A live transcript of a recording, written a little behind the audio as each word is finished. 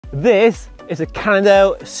This is a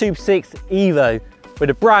Cannondale SuperSix Evo with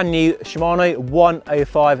a brand new Shimano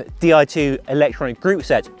 105 Di2 electronic group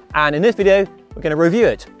set. And in this video, we're going to review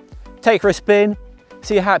it, take it for a spin,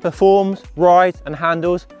 see how it performs, rides and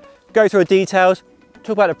handles, go through the details,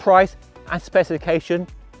 talk about the price and specification,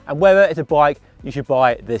 and whether it's a bike you should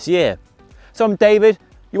buy this year. So I'm David,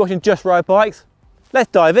 you're watching Just Ride Bikes.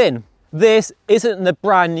 Let's dive in. This isn't the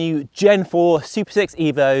brand new Gen 4 SuperSix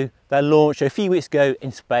Evo that launched a few weeks ago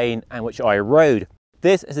in Spain and which I rode.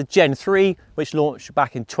 This is a Gen 3 which launched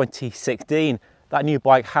back in 2016. That new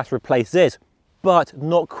bike has replaced this, but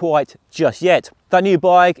not quite just yet. That new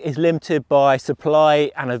bike is limited by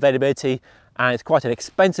supply and availability, and it's quite an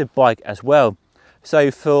expensive bike as well.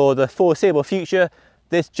 So for the foreseeable future,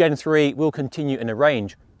 this Gen 3 will continue in the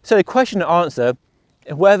range. So the question to answer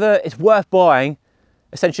is whether it's worth buying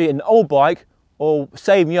essentially an old bike or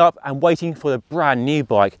saving up and waiting for the brand new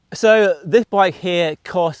bike. So this bike here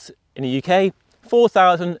costs in the UK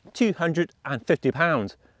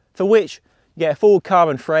 £4,250, for which you get a full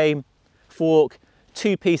carbon frame, fork,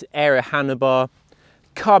 two-piece Aero handlebar,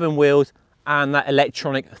 carbon wheels and that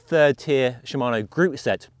electronic third tier Shimano group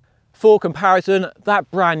set. For comparison,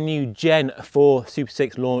 that brand new Gen 4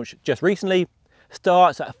 SuperSix launch just recently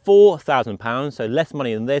starts at £4,000, so less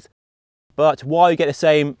money than this. But while you get the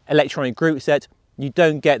same electronic group set, you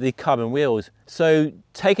don't get the carbon wheels. So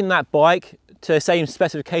taking that bike to the same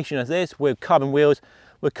specification as this with carbon wheels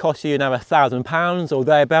would cost you another £1,000 or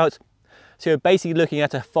thereabouts. So you're basically looking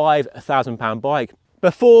at a £5,000 bike.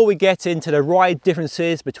 Before we get into the ride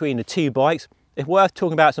differences between the two bikes, it's worth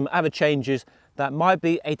talking about some other changes that might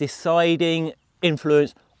be a deciding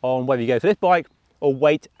influence on whether you go for this bike or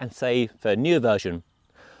wait and save for a newer version.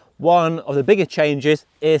 One of the biggest changes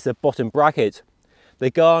is the bottom bracket.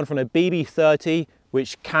 They've gone from a BB30,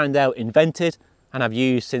 which Cannondale invented and have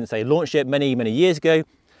used since they launched it many years ago,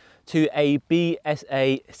 to a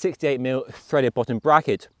BSA 68mm threaded bottom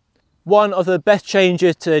bracket. One of the best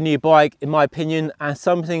changes to the new bike, in my opinion, and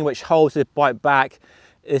something which holds this bike back,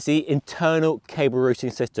 is the internal cable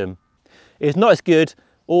routing system. It's not as good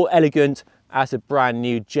or elegant as the brand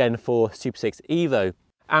new Gen 4 SuperSix Evo.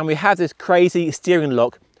 And we have this crazy steering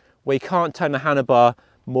lock where you can't turn the handlebar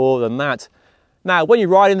more than that. Now, when you're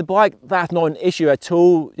riding the bike, that's not an issue at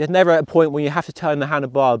all. There's never a point when you have to turn the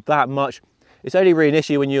handlebar that much. It's only really an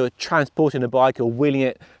issue when you're transporting the bike or wheeling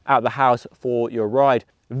it out of the house for your ride.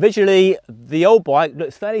 Visually, the old bike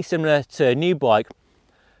looks fairly similar to a new bike,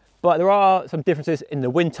 but there are some differences in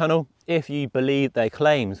the wind tunnel if you believe their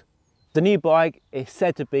claims. The new bike is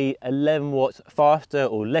said to be 11 watts faster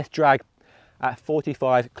or less drag at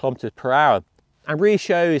 45 kilometers per hour, and really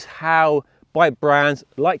shows how bike brands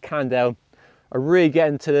like Cannondale are really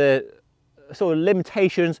getting to the sort of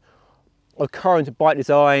limitations of current bike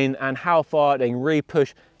design and how far they can really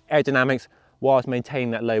push aerodynamics whilst maintaining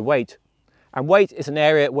that low weight. And weight is an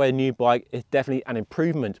area where the new bike is definitely an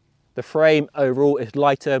improvement. The frame overall is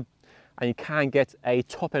lighter and you can get a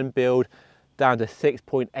top end build down to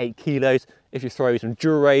 6.8 kilos if you throw some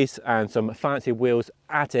Dura-Race and some fancy wheels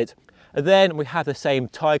at it. And then we have the same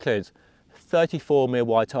tyre clearance. 34mm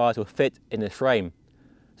wide tyres will fit in this frame.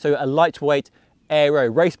 So a lightweight Aero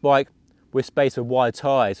race bike with space for wide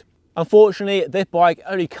tyres. Unfortunately, this bike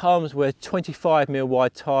only comes with 25mm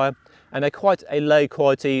wide tyre and they're quite a low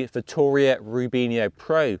quality Vittoria Rubinio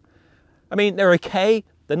Pro. I mean, they're okay,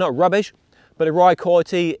 they're not rubbish, but the ride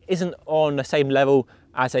quality isn't on the same level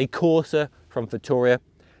as a Corsa from Vittoria.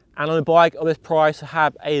 And on a bike of this price, to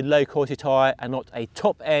have a low quality tyre and not a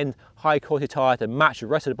top end high quality tyre to match the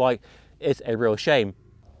rest of the bike is a real shame.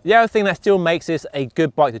 The other thing that still makes this a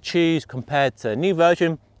good bike to choose compared to the new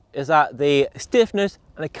version is that the stiffness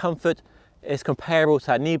and the comfort is comparable to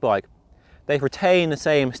that new bike. They've retained the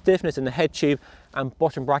same stiffness in the head tube and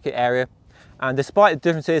bottom bracket area, and despite the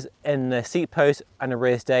differences in the seat post and the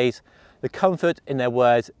rear stays, the comfort, in their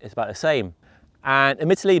words, is about the same. And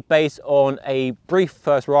admittedly, based on a brief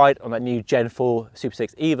first ride on that new Gen 4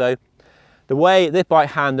 SuperSix Evo, the way this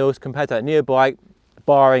bike handles compared to that newer bike,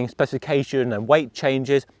 barring specification and weight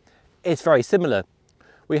changes, is very similar.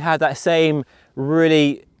 We have that same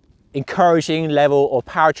really encouraging level of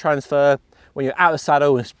power transfer when you're out of the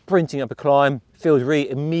saddle and sprinting up a climb. Feels really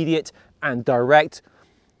immediate and direct.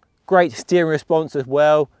 Great steering response as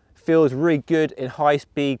well. Feels really good in high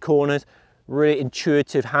speed corners, really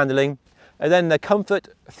intuitive handling. And then the comfort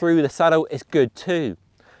through the saddle is good too.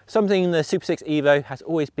 Something the SuperSix Evo has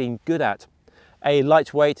always been good at. A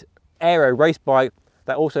lightweight Aero race bike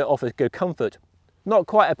that also offers good comfort. Not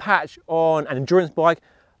quite a patch on an endurance bike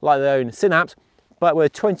like their own Synapse, but with a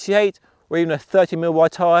 28 or even a 30mm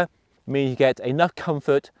wide tyre means you get enough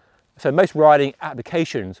comfort for most riding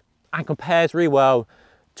applications and compares really well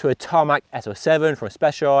to a Tarmac SL7 from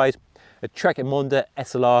Specialized, a Trek Monda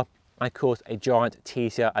SLR, and of course a Giant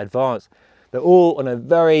TCR Advance. They're all on a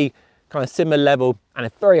very kind of similar level and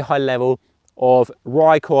a very high level of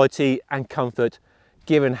ride quality and comfort,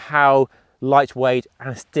 given how lightweight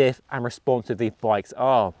and stiff and responsive these bikes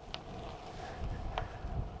are.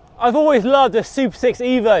 I've always loved the SuperSix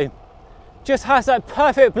Evo. Just has that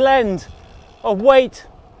perfect blend of weight,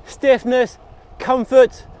 stiffness,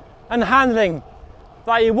 comfort and handling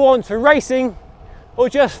that you want for racing or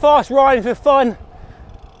just fast riding for fun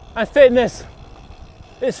and fitness.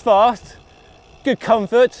 It's fast, good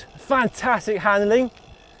comfort, fantastic handling,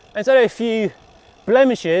 and it's only a few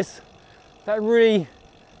blemishes that really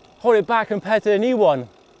hold it back compared to the new one.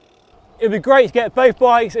 It would be great to get both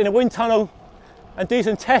bikes in a wind tunnel and do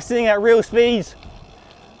some testing at real speeds.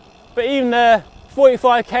 But even the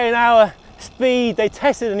 45k an hour speed they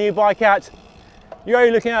tested the new bike at, you're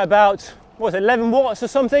only looking at about, what was it, 11 watts or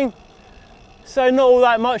something? So not all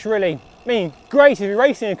that much really. I mean, great if you're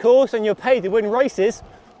racing of course and you're paid to win races,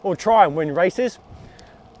 or try and win races.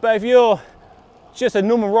 But if you're just a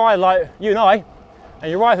normal rider like you and I,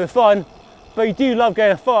 and you ride for fun, but you do love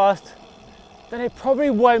going fast, then it probably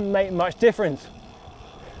won't make much difference.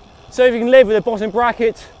 So if you can live with a bottom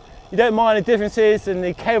bracket, you don't mind the differences in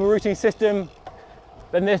the cable routing system,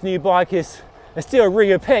 then this new bike is still a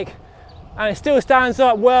really good pick. And it still stands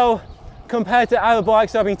up well compared to other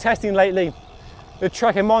bikes I've been testing lately. The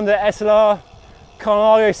Trek Monda SLR,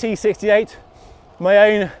 Cannondale C68, my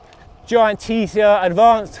own Giant TCR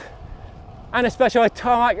Advanced, and a Specialized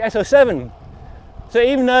Tarmac SL7. So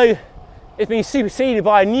even though it's been superseded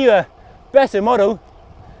by a newer, better model,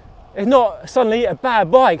 it's not suddenly a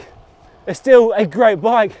bad bike. It's still a great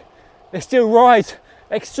bike. It still rides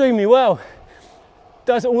extremely well.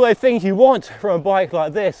 Does all those things you want from a bike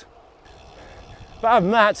like this. But other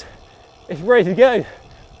than that, it's ready to go,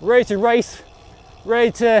 ready to race,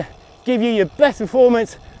 ready to give you your best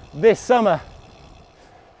performance this summer.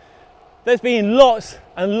 There's been lots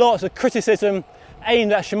and lots of criticism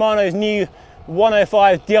aimed at Shimano's new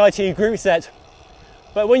 105 Di2 group set.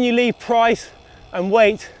 But when you leave price and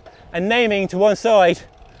weight and naming to one side,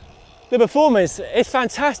 the performance is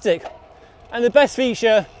fantastic. And the best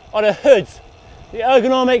feature are the hoods. The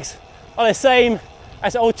ergonomics are the same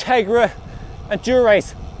as Ultegra and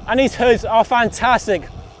Dura-Race. And these hoods are fantastic.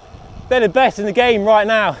 They're the best in the game right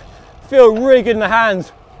now. Feel really good in the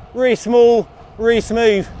hands, really small, really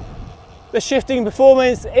smooth. The shifting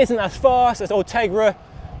performance isn't as fast as Ultegra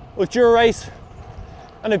or Dura-Race.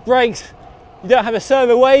 And the brakes, you don't have a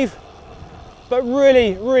servo wave, but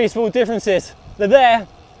really, really small differences. They're there,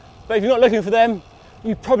 but if you're not looking for them,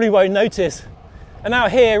 you probably won't notice. And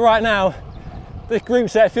out here, right now, this group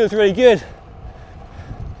set feels really good.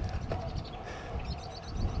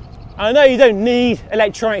 I know you don't need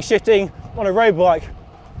electronic shifting on a road bike,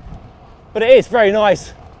 but it is very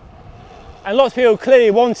nice. And lots of people clearly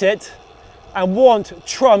want it, and want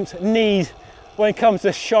trumped need when it comes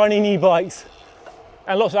to shiny knee bikes,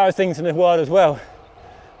 and lots of other things in the world as well.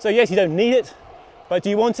 So yes, you don't need it, but do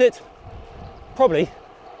you want it? Probably.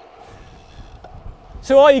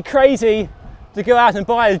 So are you crazy to go out and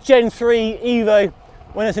buy a Gen 3 Evo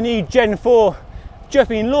when there's a new Gen 4 just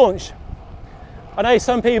been launched? I know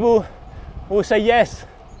some people will say yes,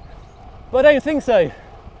 but I don't think so.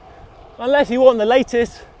 Unless you want the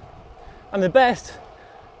latest and the best,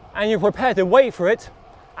 and you're prepared to wait for it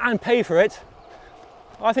and pay for it,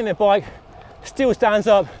 I think the bike still stands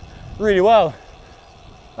up really well.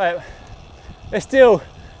 It's still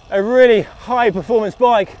a really high performance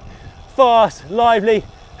bike, fast, lively,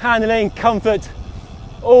 handling, comfort,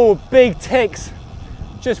 all big ticks,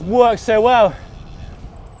 just works so well.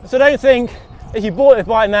 So don't think if you bought this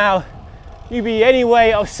bike now, you'd be any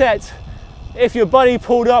way upset if your buddy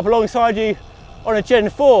pulled up alongside you on a Gen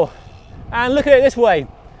 4. And look at it this way,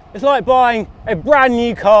 it's like buying a brand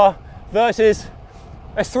new car versus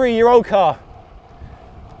a 3-year-old car.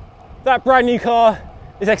 That brand new car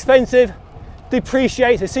is expensive,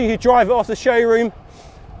 depreciates as soon as you drive it off the showroom,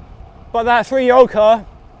 but that 3-year-old car,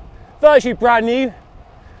 virtually brand new,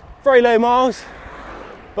 very low miles,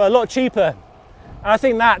 but a lot cheaper. And I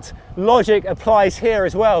think that logic applies here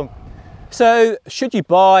as well. So should you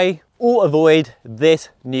buy or avoid this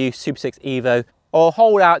new SuperSix Evo, or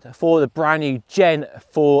hold out for the brand new Gen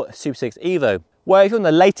 4 SuperSix Evo? Well, if you want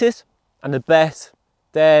the latest and the best,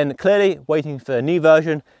 then clearly waiting for a new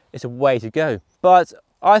version is a way to go. But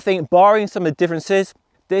I think barring some of the differences,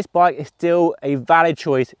 this bike is still a valid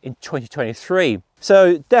choice in 2023.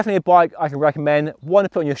 So definitely a bike I can recommend, one to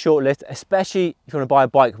put on your shortlist, especially if you want to buy a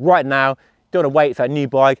bike right now, don't want to wait for a new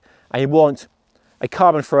bike, and you want a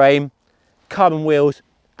carbon frame, carbon wheels,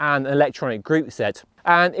 and an electronic group set.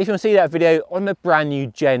 And if you want to see that video on the brand new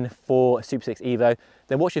Gen 4 SuperSix Evo,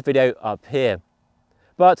 then watch the video up here.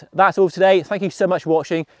 But that's all for today. Thank you so much for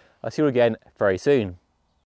watching. I'll see you again very soon.